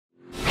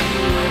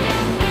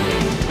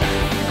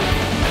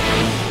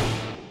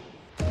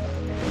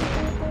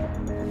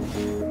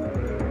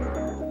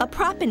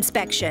prep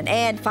inspection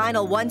and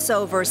final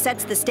once-over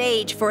sets the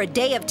stage for a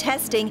day of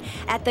testing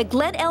at the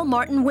Glen L.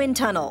 Martin Wind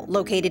Tunnel,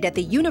 located at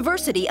the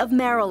University of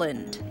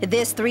Maryland.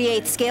 This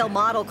 3/8 scale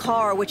model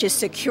car, which is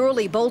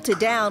securely bolted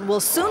down,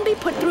 will soon be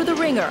put through the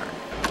ringer.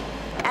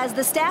 As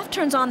the staff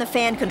turns on the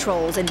fan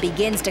controls and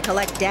begins to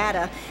collect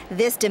data,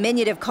 this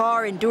diminutive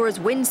car endures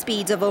wind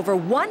speeds of over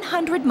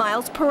 100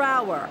 miles per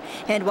hour.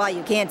 And while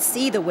you can't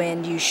see the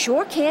wind, you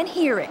sure can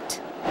hear it.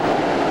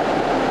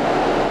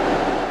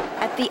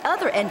 At the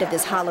other end of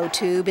this hollow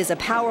tube is a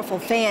powerful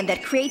fan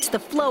that creates the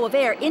flow of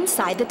air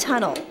inside the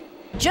tunnel.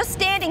 Just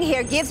standing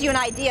here gives you an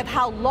idea of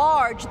how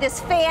large this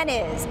fan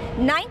is,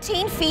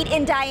 19 feet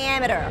in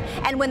diameter.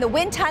 And when the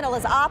wind tunnel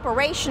is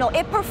operational,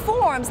 it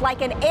performs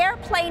like an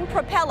airplane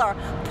propeller,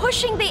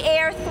 pushing the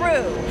air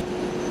through.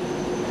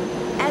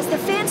 As the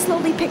fan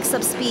slowly picks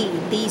up speed,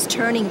 these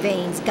turning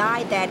vanes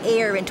guide that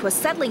air into a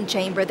settling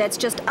chamber that's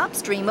just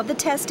upstream of the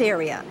test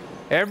area.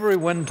 Every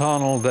wind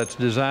tunnel that's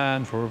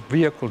designed for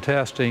vehicle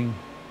testing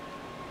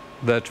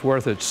that's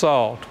worth its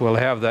salt will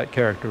have that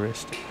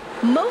characteristic.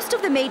 Most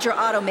of the major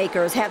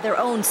automakers have their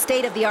own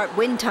state-of-the-art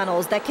wind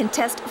tunnels that can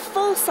test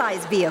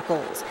full-size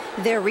vehicles.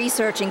 Their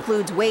research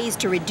includes ways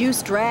to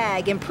reduce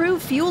drag,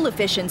 improve fuel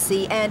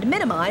efficiency, and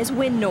minimize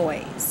wind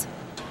noise.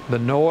 The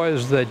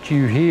noise that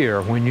you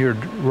hear when you're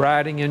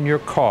riding in your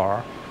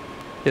car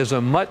is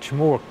a much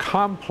more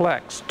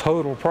complex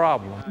total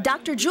problem.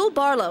 Dr. Jewel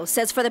Barlow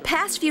says for the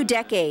past few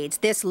decades,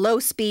 this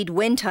low-speed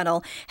wind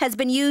tunnel has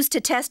been used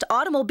to test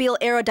automobile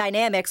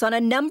aerodynamics on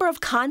a number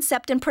of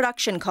concept and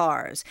production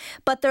cars.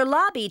 But their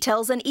lobby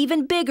tells an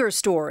even bigger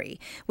story,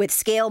 with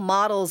scale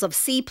models of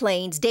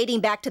seaplanes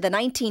dating back to the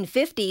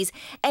 1950s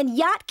and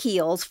yacht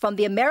keels from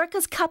the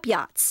America's Cup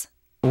yachts.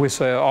 We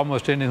say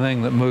almost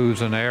anything that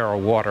moves in air or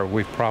water,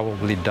 we've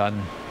probably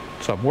done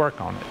some work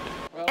on it.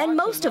 And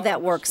most of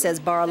that work, says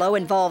Barlow,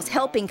 involves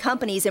helping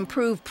companies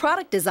improve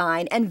product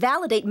design and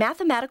validate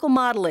mathematical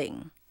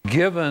modeling.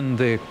 Given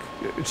the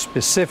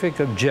specific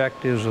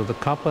objectives of the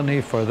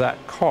company for that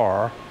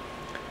car,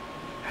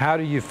 how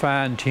do you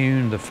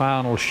fine-tune the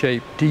final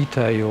shape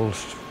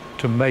details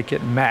to make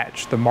it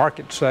match the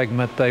market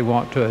segment they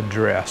want to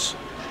address?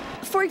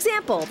 For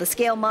example, the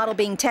scale model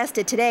being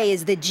tested today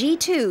is the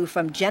G2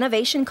 from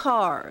Genovation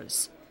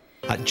Cars.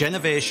 At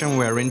Genovation,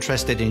 we're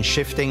interested in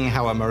shifting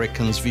how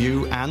Americans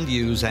view and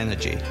use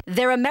energy.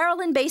 They're a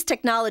Maryland-based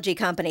technology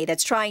company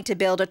that's trying to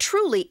build a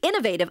truly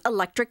innovative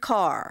electric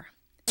car.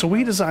 So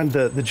we designed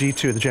the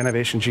G2, the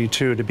Genovation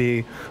G2, to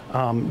be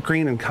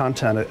green in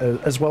content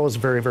as well as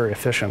very, very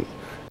efficient.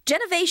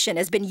 Genovation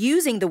has been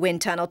using the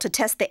wind tunnel to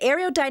test the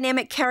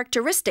aerodynamic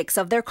characteristics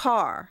of their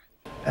car.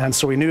 And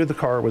so we knew the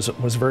car was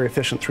very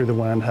efficient through the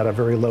wind, had a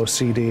very low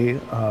CD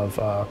of,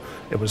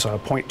 it was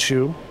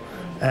 0.2.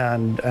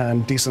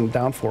 And decent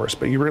downforce,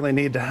 but you really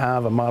need to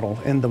have a model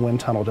in the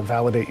wind tunnel to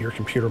validate your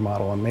computer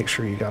model and make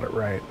sure you got it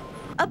right.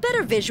 A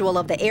better visual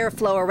of the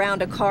airflow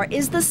around a car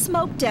is the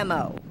smoke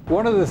demo.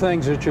 One of the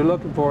things that you're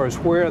looking for is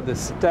where the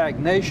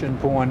stagnation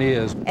point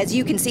is. As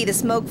you can see, the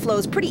smoke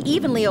flows pretty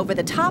evenly over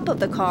the top of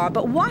the car,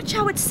 but watch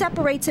how it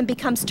separates and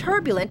becomes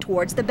turbulent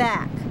towards the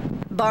back.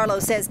 Barlow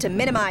says to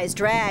minimize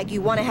drag,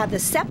 you want to have the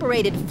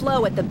separated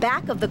flow at the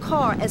back of the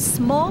car as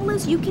small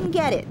as you can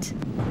get it.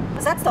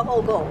 Because that's the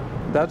whole goal.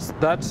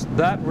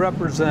 That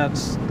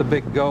represents the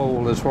big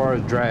goal as far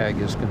as drag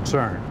is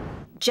concerned.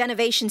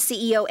 Genovation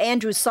CEO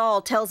Andrew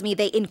Saul tells me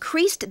they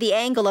increased the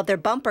angle of their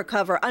bumper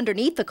cover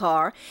underneath the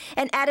car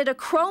and added a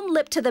chrome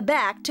lip to the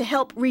back to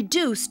help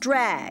reduce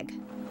drag.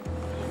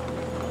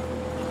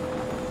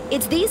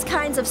 It's these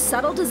kinds of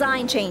subtle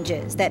design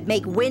changes that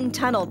make wind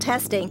tunnel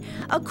testing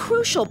a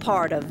crucial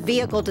part of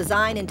vehicle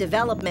design and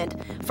development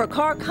for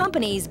car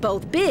companies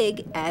both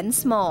big and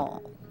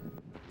small.